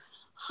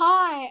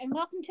Hi, and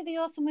welcome to the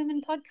Awesome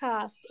Women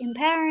podcast,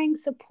 empowering,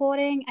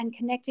 supporting, and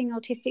connecting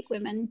autistic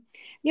women.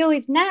 You're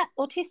with Nat,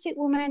 autistic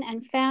woman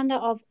and founder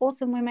of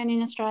Awesome Women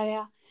in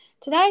Australia.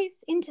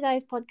 In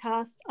today's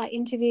podcast, I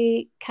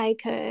interview Kay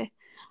Kerr.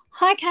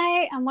 Hi,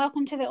 Kay, and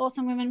welcome to the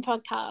Awesome Women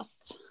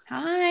podcast.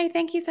 Hi,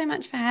 thank you so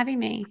much for having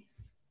me.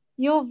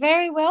 You're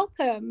very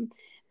welcome.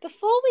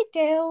 Before we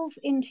delve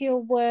into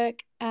your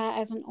work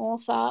as an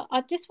author, I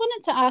just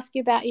wanted to ask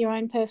you about your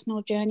own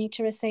personal journey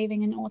to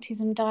receiving an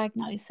autism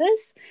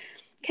diagnosis.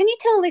 Can you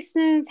tell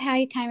listeners how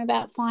you came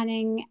about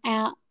finding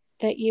out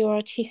that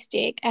you're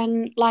autistic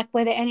and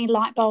were there any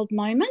light bulb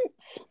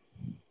moments?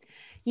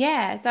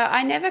 Yeah, so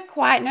I never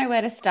quite know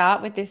where to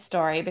start with this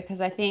story because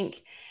I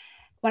think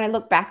when I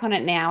look back on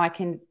it now, I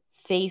can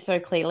see so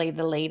clearly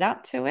the lead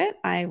up to it.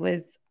 I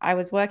was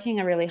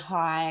working a really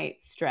high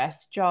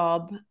stress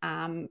job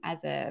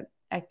as a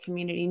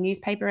community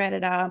newspaper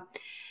editor,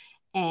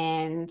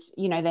 and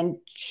then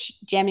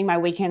jamming my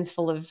weekends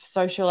full of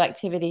social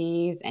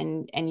activities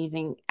and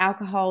using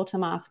alcohol to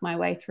mask my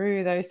way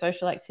through those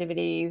social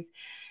activities.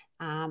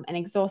 And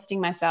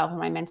exhausting myself, and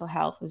my mental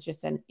health was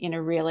just in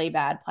a really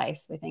bad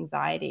place with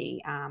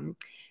anxiety,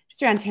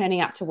 just around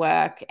turning up to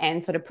work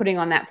and sort of putting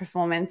on that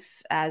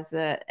performance as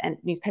a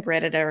newspaper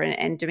editor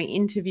and doing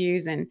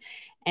interviews and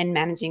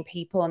managing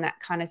people and that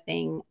kind of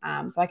thing.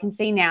 So I can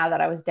see now that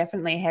I was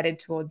definitely headed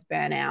towards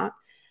burnout.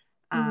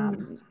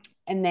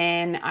 And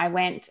then I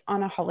went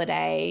on a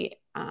holiday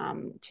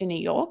to New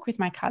York with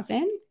my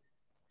cousin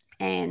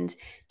and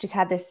just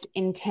had this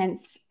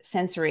intense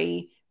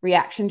sensory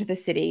reaction to the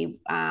city,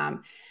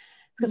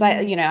 because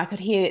I could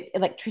hear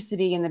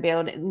electricity in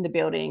the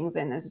buildings,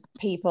 and there's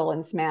people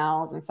and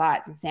smells and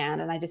sights and sound,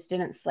 and I just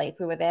didn't sleep.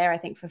 We were there, I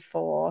think, for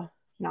 4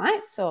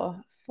 nights or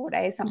 4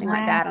 days, something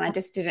like that, and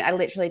I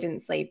literally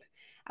didn't sleep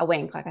a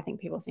wink. I think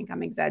people think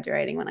I'm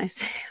exaggerating when I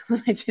say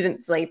I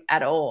didn't sleep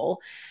at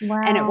all. Wow.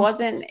 And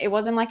it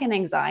wasn't like an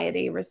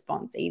anxiety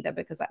response either,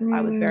 because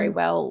I was very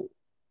well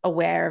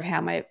aware of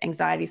how my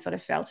anxiety sort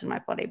of felt in my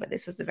body, but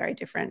this was a very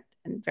different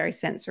and very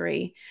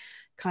sensory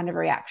kind of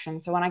reaction.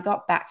 So when I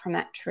got back from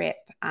that trip,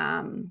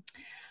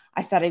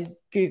 I started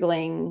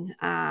Googling,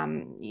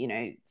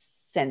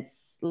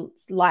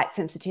 light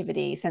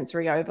sensitivity,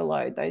 sensory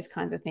overload, those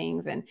kinds of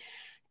things, and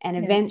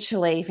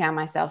eventually found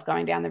myself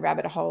going down the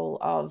rabbit hole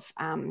of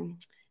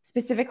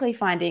specifically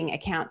finding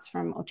accounts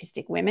from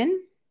autistic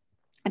women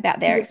about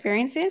their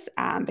experiences,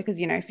 because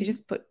if you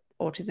just put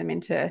autism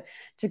into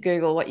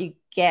Google, what you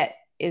get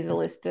is a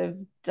list of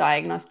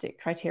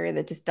diagnostic criteria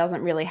that just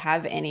doesn't really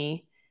have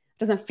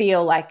doesn't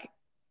feel like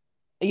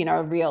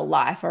a real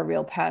life or a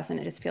real person.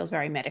 It just feels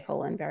very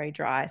medical and very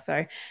dry.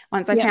 So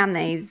once I found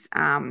these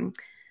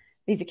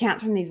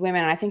accounts from these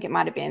women, I think it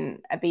might have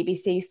been a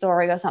BBC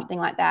story or something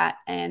like that,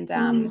 and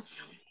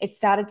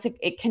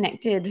it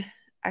connected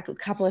a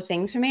couple of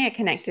things for me. It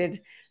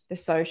connected the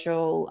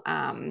social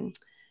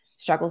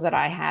struggles that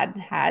I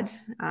had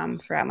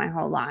throughout my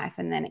whole life,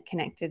 and then it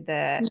connected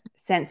the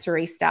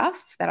sensory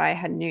stuff that I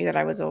knew that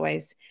I was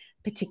always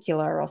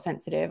particular or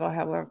sensitive, or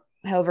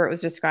however it was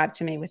described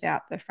to me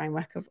without the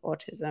framework of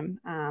autism.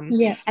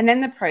 And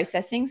then the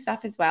processing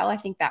stuff as well. I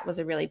think that was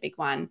a really big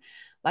one.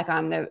 Like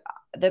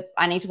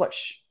I need to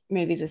watch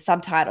movies with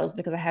subtitles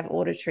because I have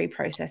auditory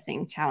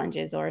processing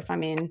challenges, or if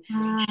I'm in,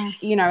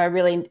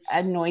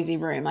 a noisy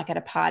room, like at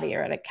a party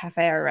or at a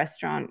cafe or a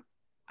restaurant,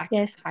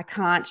 I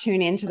can't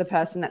tune into the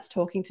person that's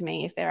talking to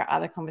me if there are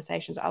other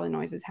conversations, other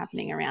noises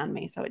happening around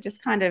me. So it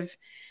just kind of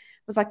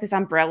was like this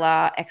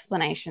umbrella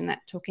explanation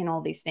that took in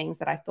all these things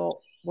that I thought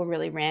were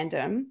really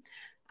random,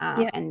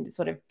 and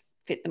sort of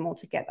fit them all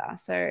together.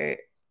 So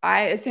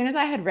as soon as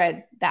I had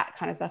read that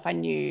kind of stuff, I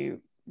knew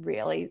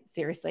really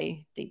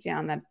seriously deep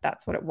down that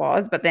that's what it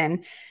was. But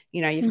then,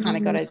 you've kind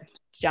of got to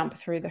jump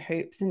through the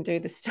hoops and do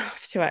the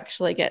stuff to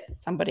actually get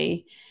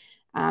somebody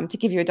to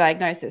give you a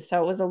diagnosis.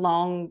 So it was a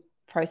long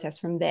process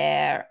from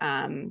there.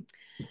 And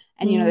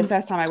the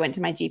first time I went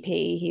to my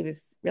GP, he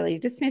was really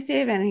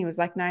dismissive, and he was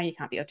like, no, you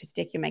can't be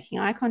autistic. You're making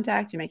eye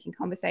contact, you're making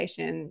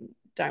conversation.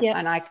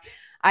 And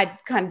I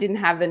kind of didn't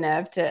have the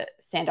nerve to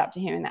stand up to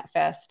him in that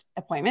first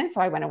appointment.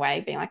 So I went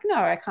away being like, no,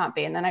 I can't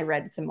be. And then I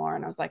read some more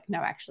and I was like, no,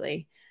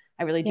 actually,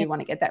 I really do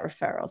want to get that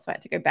referral. So I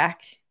had to go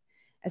back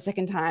a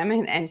second time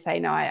and say,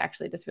 no, I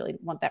actually just really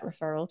want that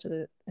referral to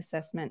the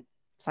assessment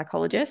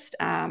psychologist,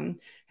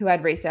 who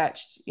had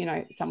researched,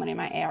 someone in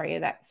my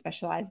area that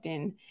specialized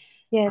in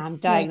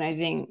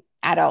diagnosing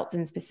adults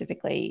and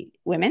specifically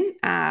women,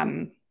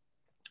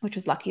 which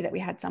was lucky that we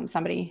had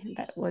somebody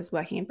that was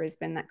working in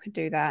Brisbane that could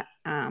do that.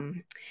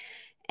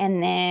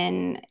 And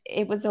then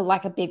it was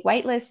a big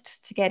wait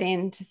list to get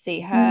in to see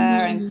her.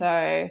 And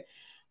so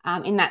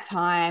in that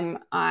time,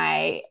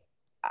 I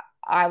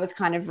was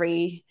kind of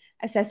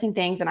reassessing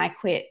things, and I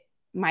quit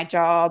my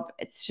job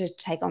to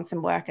take on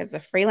some work as a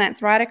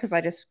freelance writer, because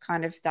I just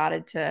kind of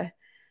started to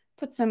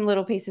put some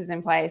little pieces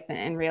in place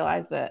and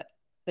realize that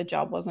the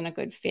job wasn't a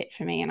good fit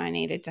for me, and I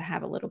needed to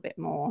have a little bit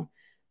more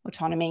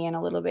autonomy and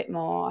a little bit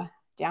more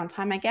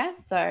downtime, I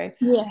guess. So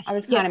Yeah. I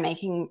was Yeah. kind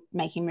of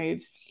making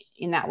moves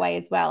in that way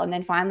as well. And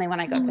then finally, when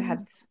I got to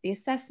have the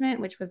assessment,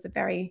 which was a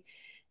very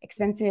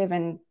expensive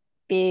and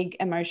big,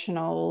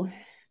 emotional,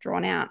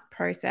 drawn out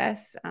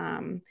process.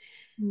 And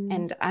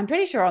I'm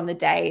pretty sure on the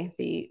day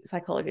the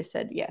psychologist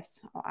said, yes,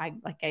 I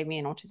like gave me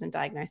an autism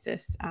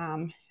diagnosis.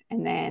 And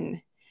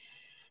then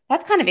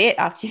that's kind of it.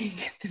 After you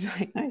get the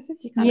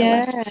diagnosis, you're kind of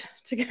Yeah.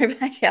 left to go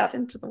back out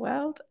into the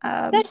world.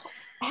 So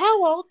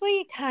how old were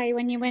you, Kay,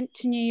 when you went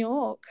to New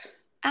York?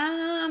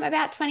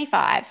 About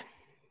 25.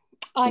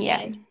 Yeah.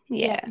 Okay.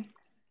 Yeah. Yeah.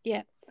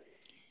 Yeah.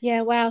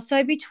 Yeah. Wow.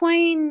 So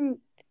between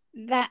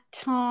that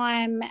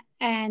time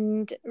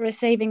and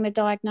receiving the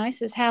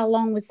diagnosis, how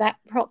long was that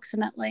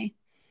approximately?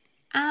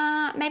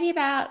 Maybe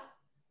about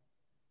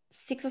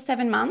 6 or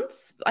 7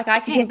 months. Like I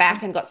came Yeah.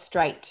 back and got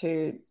straight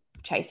to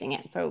chasing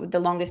it. So the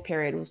longest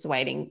period was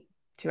waiting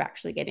to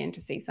actually get in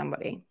to see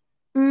somebody.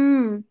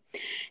 Mm.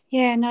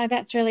 Yeah, no,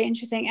 that's really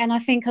interesting. And I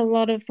think a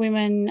lot of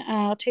women,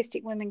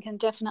 autistic women, can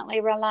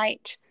definitely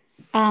relate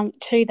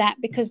to that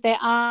because there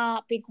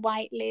are big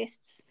wait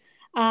lists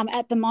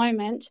at the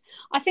moment.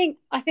 I think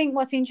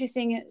what's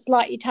interesting is,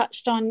 like you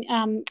touched on,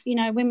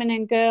 women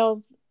and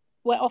girls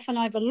were often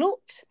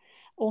overlooked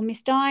or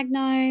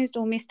misdiagnosed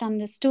or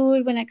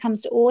misunderstood when it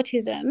comes to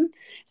autism.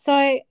 So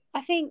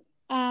I think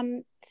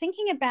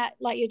thinking about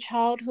like your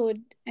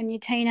childhood and your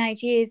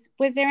teenage years,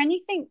 was there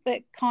anything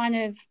that kind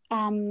of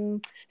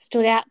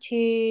stood out to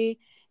you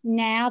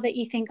now that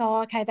you think,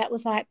 oh, okay, that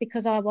was like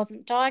because I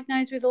wasn't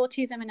diagnosed with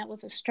autism and it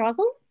was a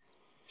struggle?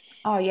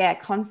 Oh yeah,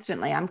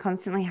 constantly. I'm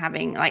constantly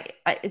having like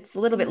it's a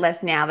little bit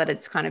less now that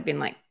it's kind of been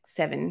like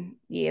 7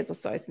 years or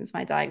so since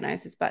my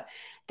diagnosis, but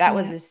that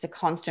was Yeah. just a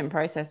constant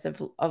process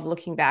of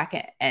looking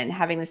back and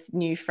having this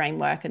new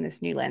framework and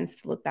this new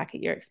lens to look back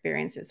at your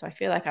experiences. So I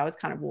feel like I was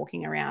kind of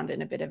walking around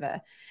in a bit of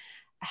a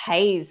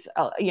haze,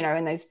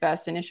 in those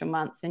first initial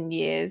months and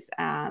years,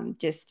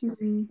 just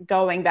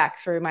going back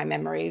through my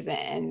memories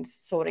and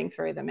sorting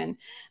through them.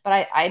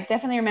 But I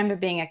definitely remember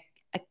being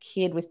a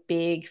kid with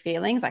big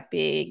feelings, like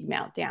big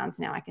meltdowns.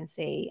 Now I can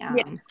see,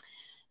 Yeah.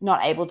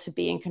 not able to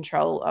be in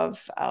control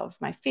of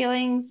my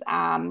feelings.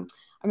 I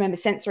remember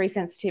sensory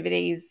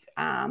sensitivities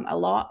a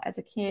lot as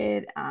a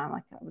kid.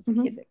 Like I was a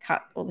kid that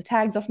cut all the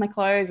tags off my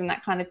clothes and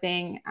that kind of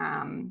thing.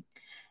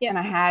 Yeah. And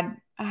I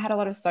had a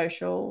lot of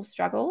social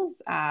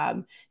struggles,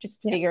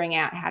 just Yeah. figuring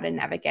out how to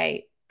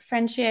navigate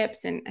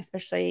friendships, and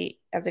especially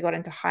as I got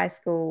into high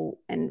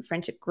school and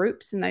friendship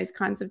groups and those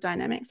kinds of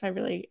dynamics, I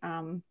really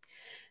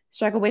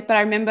struggled with. But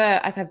I remember,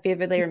 like I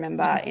vividly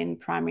remember in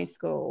primary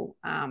school,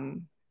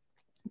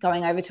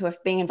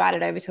 being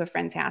invited over to a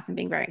friend's house and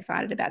being very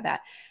excited about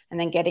that, and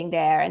then getting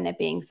there and there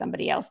being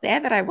somebody else there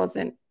that I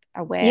wasn't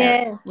aware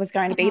Yeah. was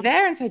going to be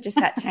there. And so just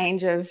that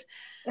change of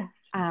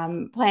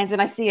plans.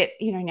 And I see it,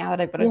 now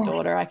that I've got a Yeah.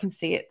 daughter, I can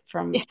see it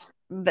from Yeah.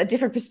 a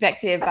different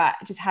perspective, but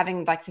just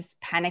having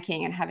just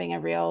panicking and having a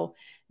real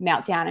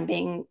meltdown and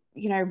being,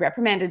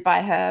 reprimanded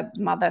by her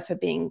mother for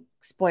being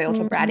spoiled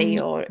or bratty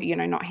or,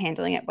 not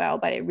handling it well.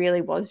 But it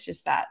really was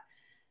just that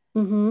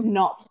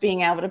not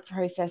being able to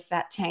process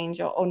that change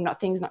or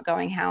not things not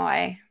going how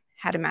I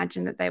had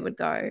imagined that they would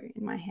go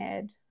in my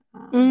head.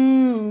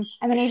 And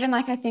then even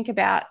I think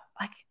about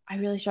I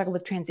really struggle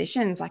with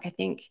transitions. I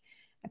think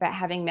about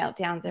having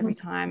meltdowns every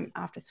time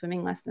after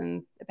swimming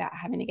lessons, about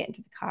having to get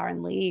into the car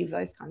and leave,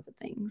 those kinds of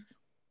things.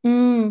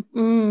 And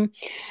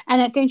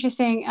it's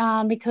interesting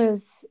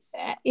because,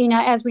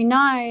 as we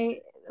know,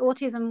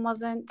 autism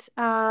wasn't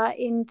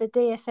in the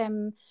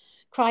DSM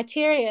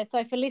criteria.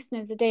 So for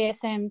listeners, the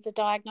DSM is the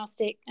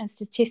Diagnostic and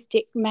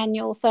Statistic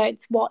Manual. So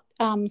it's what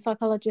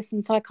psychologists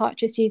and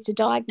psychiatrists use to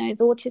diagnose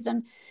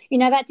autism.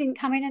 That didn't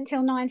come in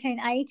until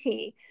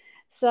 1980.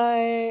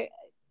 So,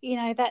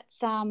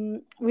 that's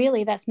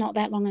really, that's not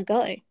that long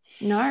ago.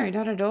 No,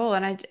 not at all.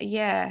 And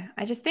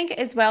I just think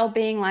as well,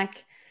 being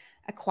like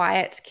a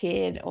quiet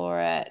kid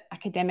or a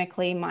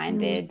academically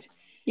minded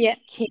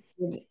kid,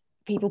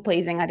 people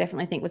pleasing, I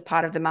definitely think was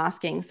part of the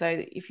masking. So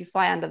if you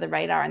fly under the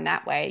radar in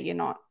that way, you're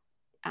not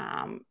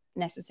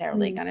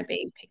necessarily going to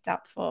be picked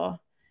up for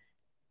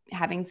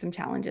having some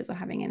challenges or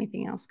having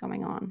anything else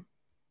going on.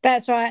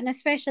 That's right. And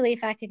especially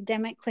if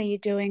academically you're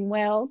doing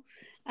well,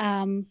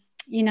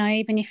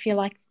 even if you're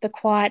like the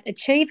quiet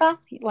achiever,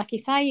 like you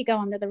say, you go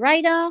under the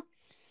radar.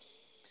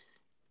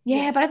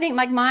 Yeah, but I think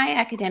my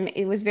academic,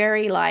 it was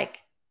very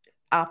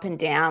up and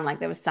down.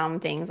 There was some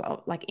things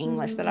like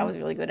English that I was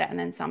really good at, and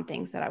then some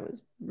things that I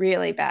was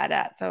really bad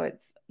at. So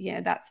it's,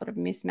 that sort of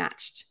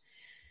mismatched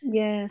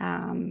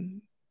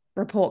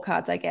report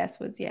cards, I guess,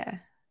 was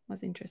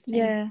interesting.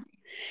 Yeah.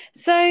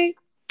 So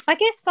I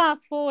guess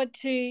fast forward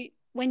to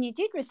when you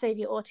did receive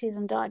your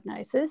autism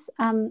diagnosis,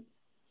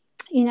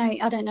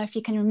 I don't know if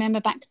you can remember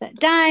back to that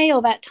day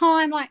or that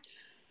time,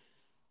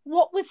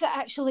 what was the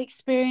actual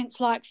experience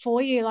like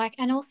for you?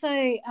 And also,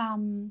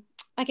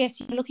 I guess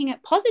you're looking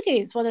at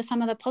positives. What are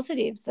some of the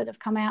positives that have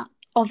come out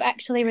of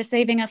actually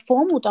receiving a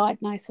formal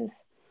diagnosis?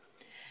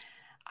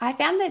 I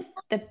found that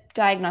the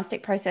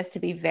diagnostic process to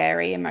be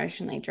very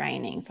emotionally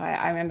draining. So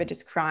I remember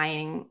just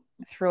crying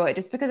through it,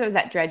 just because it was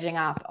that dredging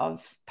up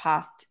of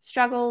past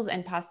struggles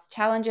and past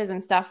challenges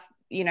and stuff,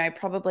 you know,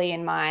 probably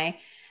in my,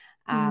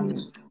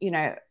 you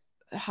know,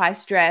 high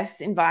stress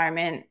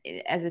environment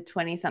as a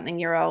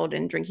 20-something-year-old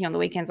and drinking on the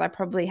weekends, I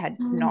probably had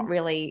not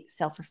really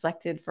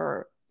self-reflected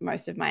for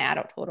most of my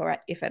adulthood, or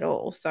if at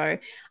all. So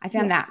I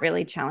found that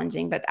really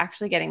challenging, but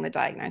actually getting the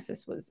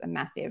diagnosis was a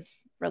massive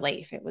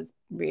relief. It was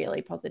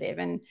really positive.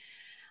 And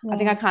I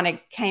think I kind of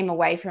came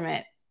away from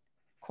it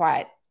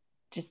quite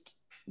just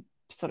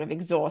sort of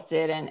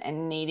exhausted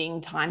and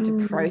needing time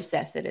to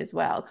process it as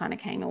well. Kind of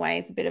came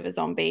away as a bit of a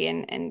zombie,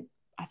 and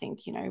I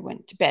think, you know,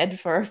 went to bed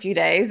for a few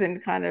days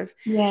and kind of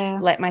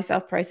let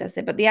myself process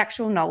it. But the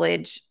actual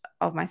knowledge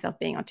of myself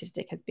being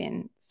autistic has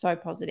been so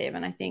positive.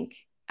 And I think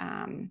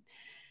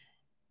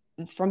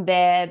from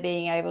there,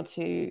 being able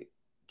to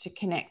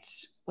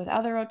connect with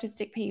other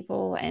autistic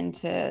people and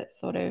to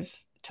sort of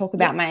talk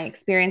about my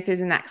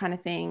experiences and that kind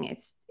of thing,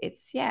 it's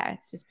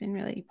just been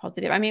really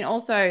positive. I mean,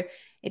 also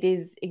it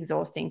is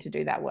exhausting to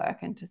do that work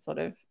and to sort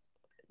of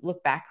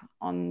look back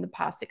on the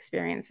past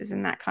experiences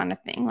and that kind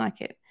of thing.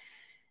 Like it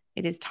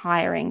is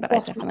tiring, but I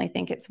definitely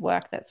think it's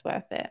work that's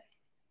worth it.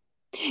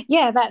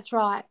 Yeah, that's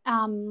right.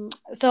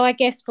 So I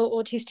guess for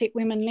autistic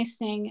women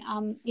listening,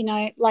 you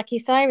know, like you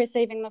say,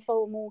 receiving the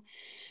formal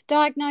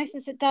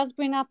diagnosis, it does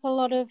bring up a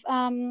lot of,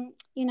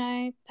 you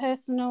know,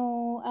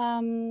 personal,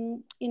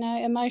 you know,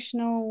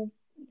 emotional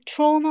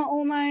trauma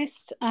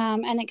almost,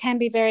 and it can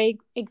be very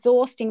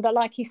exhausting. But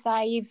like you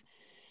say, you've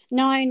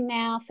known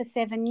now for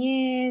 7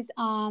 years,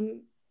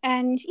 and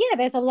yeah,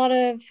 there's a lot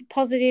of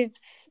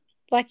positives,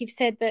 like you've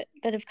said, that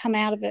have come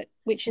out of it,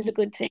 which is a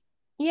good thing.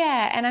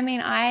 Yeah, and I mean,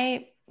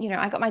 I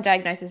got my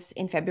diagnosis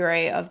in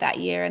February of that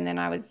year, and then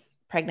I was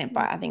pregnant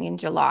by, I think, in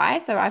July.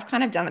 So I've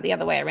kind of done it the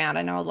other way around.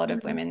 I know a lot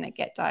of women that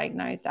get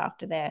diagnosed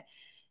after their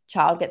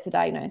child gets a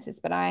diagnosis,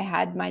 but I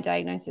had my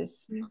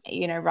diagnosis,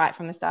 you know, right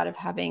from the start of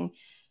having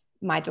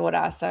my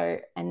daughter. So,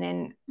 and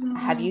then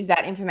have used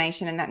that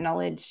information and that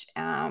knowledge,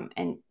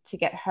 and to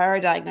get her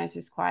a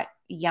diagnosis quite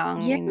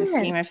young in the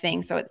scheme of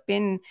things. So it's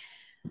been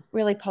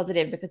really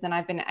positive, because then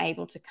I've been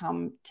able to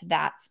come to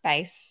that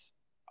space,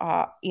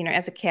 you know,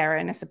 as a carer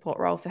and a support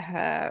role for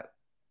her,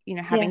 you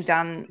know, having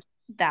done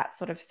that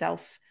sort of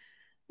self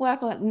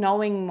work, or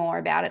knowing more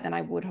about it than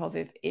I would have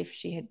if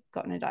she had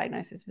gotten a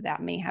diagnosis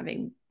without me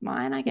having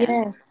mine, I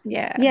guess.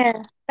 Yeah,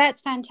 that's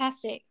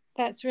fantastic.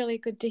 That's really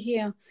good to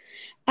hear.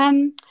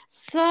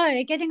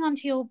 So getting on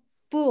to your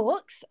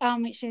books,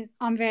 which is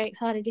I'm very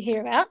excited to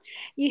hear about.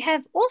 You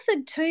have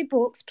authored 2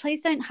 books,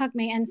 Please Don't Hug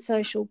Me and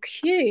Social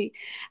Cue.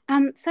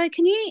 So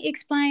can you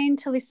explain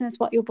to listeners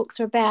what your books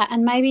are about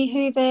and maybe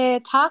who they're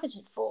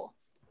targeted for?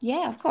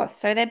 Yeah, of course.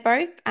 So they're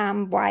both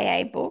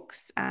YA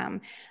books,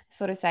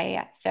 sort of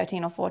say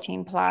 13 or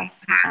 14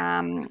 plus.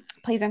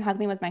 Please Don't Hug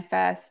Me was my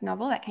first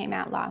novel that came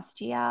out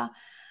last year.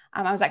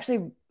 I was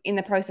actually in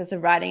the process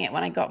of writing it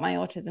when I got my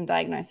autism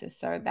diagnosis.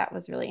 So that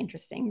was really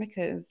interesting,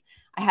 because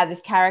I had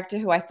this character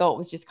who I thought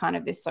was just kind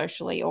of this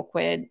socially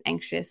awkward,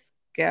 anxious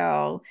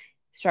girl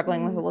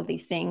struggling with all of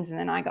these things. And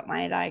then I got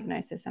my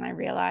diagnosis and I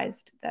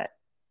realized that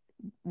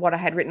what I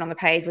had written on the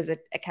page was a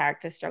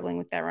character struggling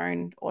with their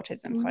own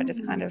autism. So I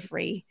just kind of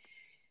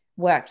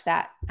reworked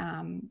that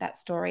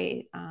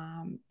story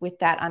with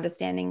that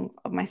understanding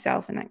of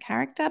myself and that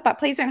character. But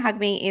Please Don't Hug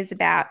Me is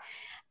about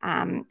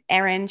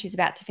Erin. She's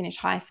about to finish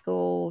high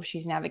school.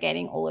 She's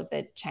navigating all of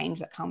the change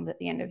that comes at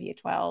the end of year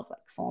 12, like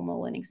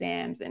formal and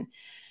exams and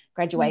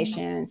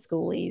graduation and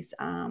schoolies.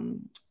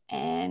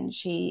 And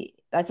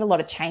that's a lot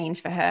of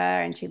change for her,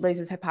 and she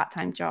loses her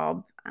part-time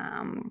job,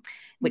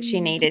 which she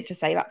needed to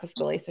save up for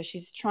schoolies. So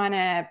she's trying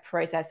to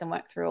process and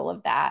work through all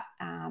of that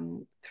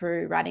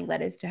through writing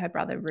letters to her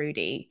brother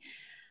Rudy.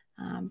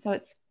 So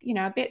it's, you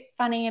know, a bit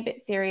funny, a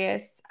bit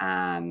serious.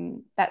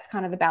 That's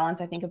kind of the balance,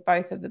 I think, of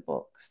both of the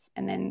books.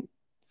 And then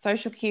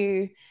Social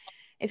Cue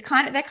is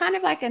they're kind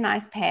of like a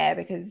nice pair,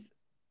 because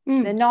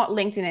they're not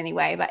linked in any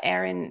way. But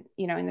Erin,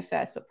 you know, in the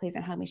first book, Please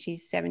Don't Hug Me,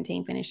 she's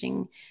 17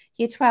 finishing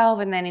year 12.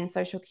 And then in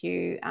Social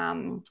Cue,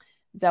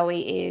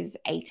 Zoe is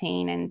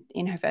 18 and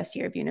in her first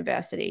year of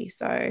university.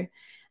 So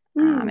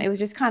it was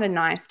just kind of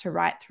nice to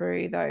write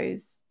through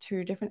those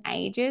 2 different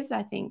ages.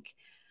 I think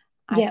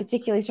I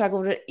particularly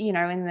struggled, you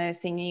know, in the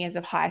senior years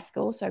of high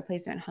school. So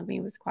Please Don't Hug Me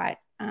was quite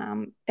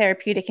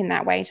therapeutic in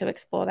that way to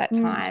explore that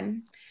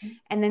time.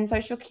 And then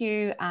Social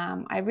Cue,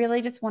 I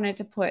really just wanted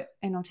to put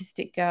an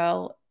autistic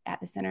girl at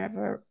the center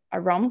of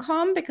a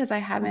rom-com, because I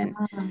haven't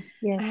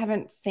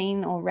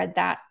seen or read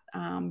that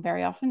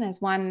very often. There's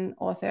one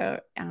author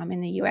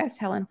in the US,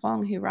 Helen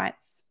Huang, who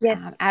writes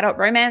adult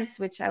romance,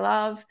 which I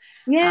love.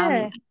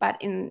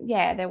 But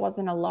there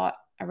wasn't a lot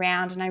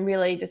around, and I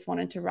really just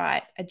wanted to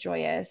write a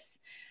joyous,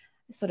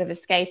 sort of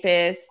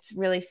escapist,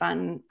 really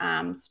fun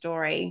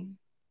story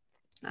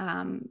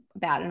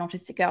about an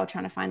autistic girl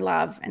trying to find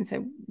love. And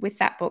so with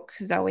that book,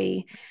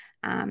 Zoe,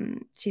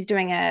 she's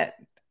doing a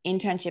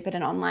internship at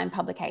an online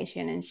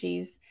publication, and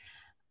she's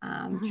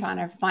trying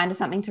to find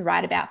something to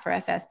write about for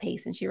her first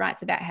piece. And she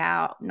writes about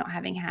how, not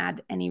having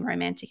had any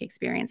romantic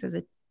experience as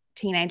a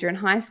teenager in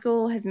high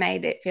school has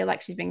made it feel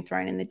like she's being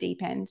thrown in the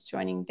deep end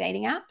joining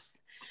dating apps.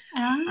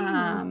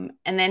 Ah,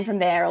 And then from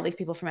there, all these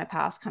people from her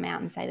past come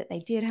out and say that they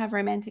did have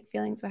romantic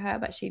feelings for her,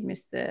 but she'd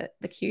missed the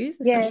cues,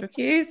 the yes, social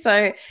cues.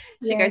 So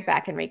she goes yes.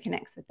 back and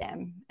reconnects with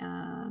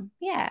them.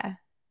 Yeah.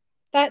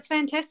 That's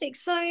fantastic.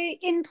 So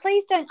in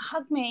Please Don't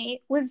Hug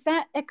Me, was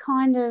that a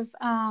kind of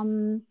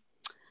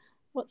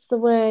what's the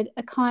word?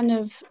 A kind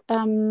of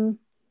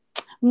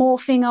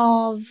morphing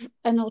of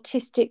an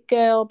autistic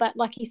girl, but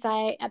like you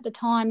say, at the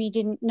time you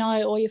didn't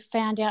know, or you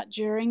found out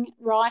during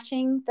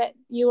writing that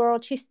you were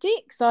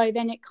autistic. So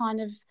then it kind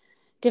of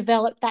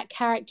developed, that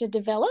character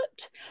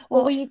developed, or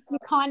were Well, you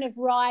kind of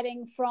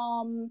writing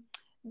from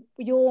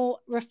your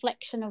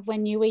reflection of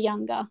when you were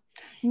younger?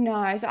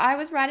 no. So I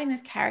was writing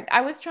this character.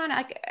 I was trying to,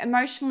 like,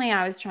 emotionally,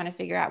 I was trying to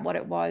figure out what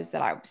it was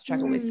that I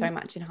struggled with so Mm.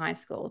 much in high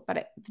school, but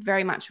it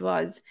very much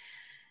was,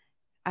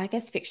 I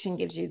guess fiction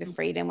gives you the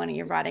freedom when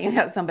you're writing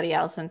about somebody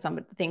else and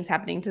some things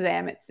happening to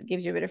them. It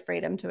gives you a bit of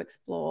freedom to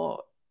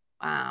explore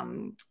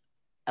um,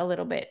 a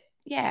little bit,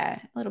 a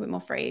little bit more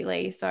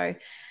freely. So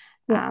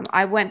Yeah.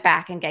 I went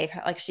back and gave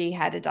her, like, she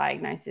had a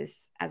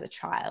diagnosis as a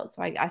child.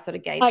 So I sort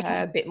of gave her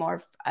Okay. a bit more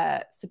of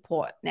a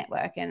support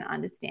network and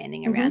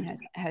understanding around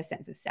Mm-hmm. her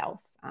sense of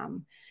self,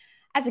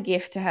 as a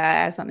gift to her,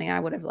 as something I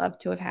would have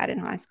loved to have had in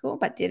high school,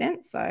 but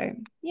didn't. So,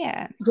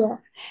 yeah. Yeah.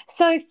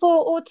 So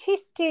for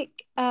autistic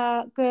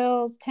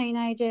girls,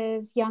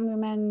 teenagers, young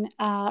women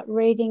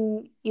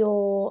reading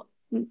your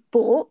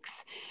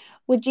books,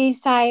 would you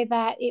say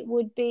that it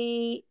would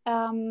be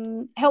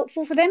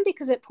helpful for them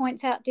because it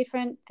points out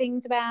different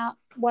things about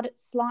what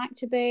it's like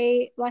to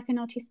be like an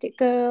autistic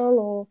girl,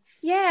 or?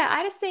 Yeah,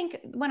 I just think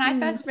when I Mm.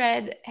 first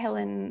read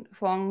Helen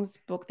Huang's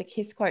book, The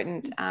Kiss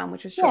Quotient,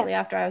 which was Yeah. shortly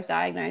after I was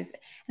diagnosed,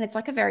 and it's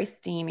like a very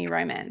steamy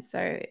romance.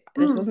 So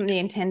this Mm. wasn't the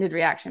intended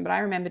reaction, but I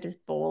remember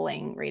just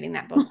bawling reading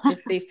that book.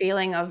 Just the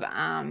feeling of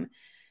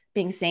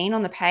being seen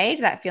on the page,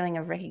 that feeling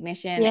of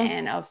recognition Yes.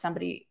 and of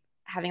somebody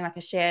having like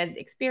a shared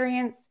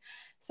experience.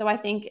 So I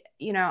think,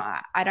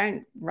 I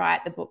don't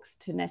write the books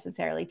to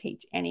necessarily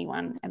teach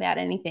anyone about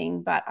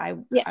anything, but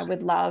Yeah. I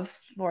would love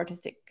for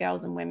autistic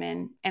girls and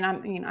women, and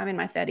I'm in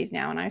my 30s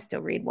now and I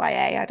still read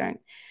YA.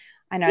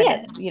 I know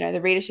Yeah. that,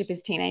 the readership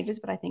is teenagers,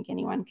 but I think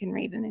anyone can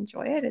read and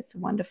enjoy it. It's a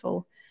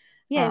wonderful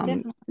Yeah.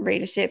 Definitely.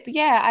 readership.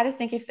 Yeah, I just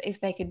think if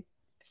they could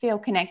feel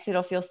connected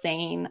or feel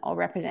seen or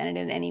represented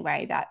in any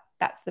way,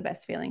 that's the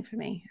best feeling for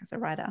me as a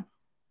writer.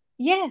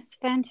 Yes,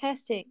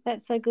 fantastic.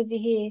 That's so good to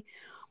hear.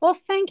 Well,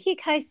 thank you,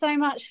 Kay, so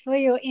much for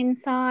your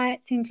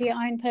insights into your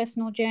own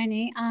personal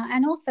journey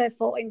and also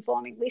for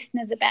informing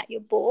listeners about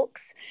your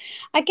books.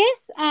 I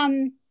guess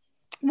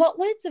what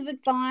words of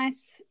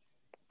advice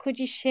could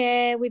you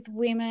share with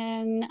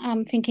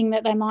women thinking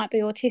that they might be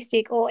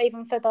autistic, or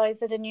even for those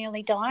that are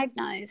newly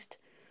diagnosed?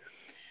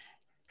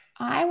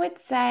 I would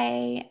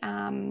say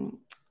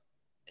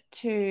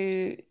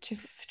to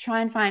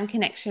try and find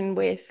connection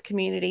with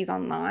communities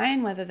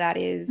online, whether that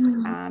is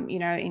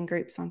Mm. in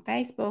groups on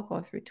Facebook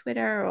or through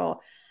Twitter or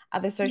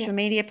other Yeah. social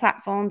media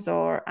platforms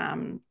or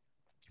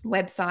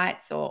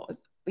websites or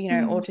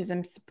Mm.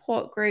 autism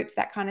support groups,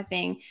 that kind of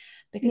thing,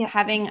 because Yeah.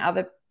 having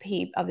other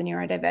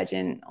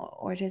neurodivergent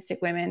or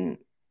autistic women,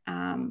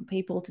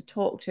 people to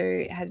talk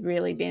to, has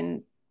really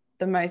been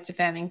the most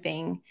affirming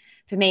thing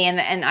for me.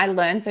 And I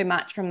learned so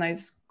much from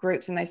those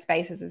groups and those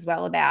spaces as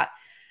well about,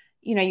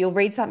 you'll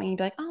read something and you'll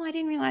be like, oh, I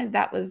didn't realize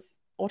that was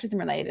autism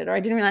related, or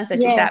I didn't realize I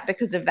did Yeah. that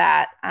because of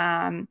that.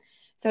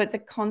 So it's a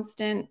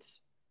constant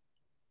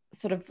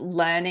sort of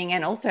learning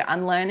and also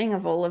unlearning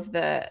of all of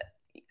the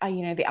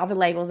the other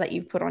labels that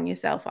you've put on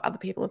yourself or other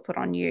people have put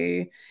on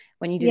you.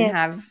 When you didn't Yes.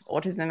 have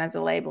autism as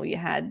a label, you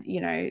had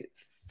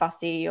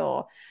fussy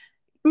or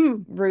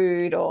Mm.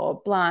 rude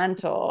or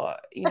blunt or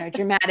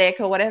dramatic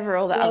or whatever,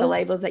 all the other Yes.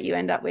 labels that you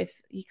end up with.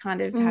 You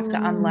kind of have to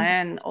Mm.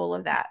 unlearn all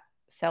of that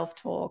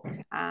self-talk.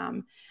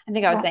 I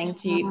think I was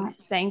That's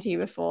right. saying to you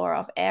before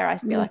off air, I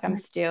feel Yeah. like I'm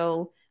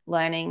still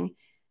learning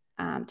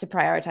to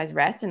prioritize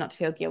rest and not to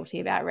feel guilty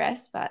about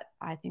rest, but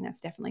I think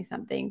that's definitely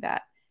something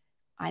that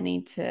I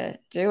need to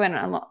do, and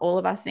all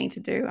of us need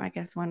to do, I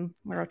guess, when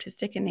we're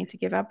autistic and need to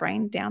give our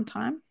brain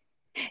downtime.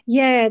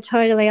 Yeah,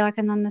 totally. I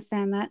can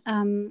understand that.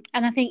 And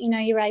I think,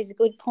 you raise a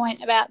good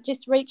point about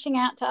just reaching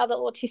out to other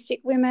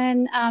autistic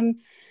women,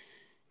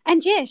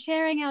 and yeah,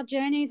 sharing our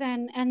journeys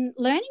and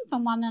learning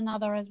from one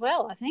another as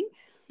well, I think.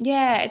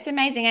 Yeah, it's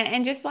amazing,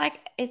 and just like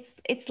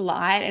it's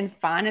light and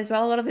fun as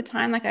well a lot of the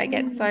time. Like I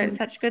get Mm.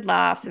 such good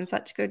laughs and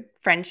such good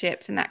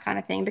friendships and that kind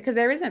of thing, because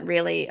there isn't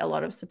really a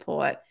lot of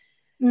support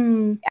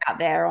Mm. out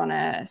there on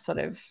a sort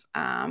of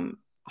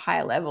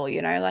higher level.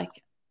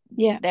 Like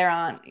Yeah. there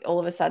aren't all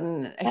of a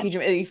sudden a huge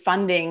amount of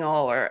funding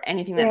or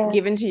anything that's Yeah.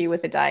 given to you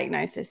with a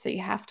diagnosis, so you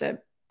have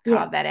to Yeah.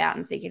 carve that out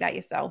and seek it out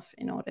yourself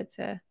in order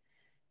to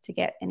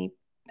get any,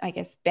 I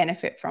guess,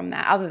 benefit from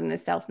that, other than the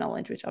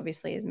self-knowledge, which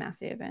obviously is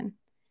massive and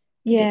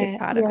the biggest Yeah.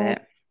 part of Yeah.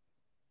 it.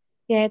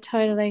 Yeah,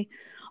 totally.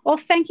 Well,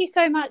 thank you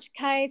so much,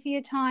 Kay, for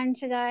your time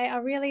today. I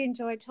really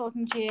enjoyed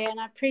talking to you, and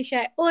I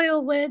appreciate all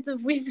your words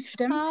of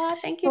wisdom Oh,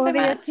 thank you for so the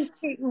much.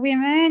 autistic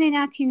women in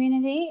our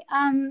community.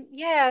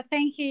 Yeah,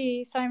 thank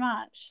you so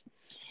much.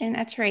 It's been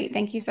a treat.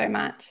 Thank you so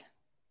much.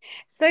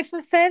 So,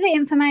 for further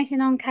information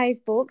on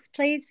Kay's books,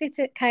 please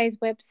visit Kay's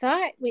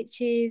website,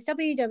 which is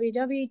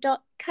www.kaykerr,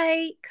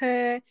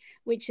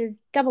 which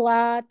is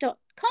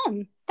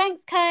com.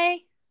 Thanks,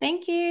 Kay.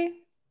 Thank you.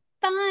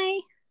 Bye.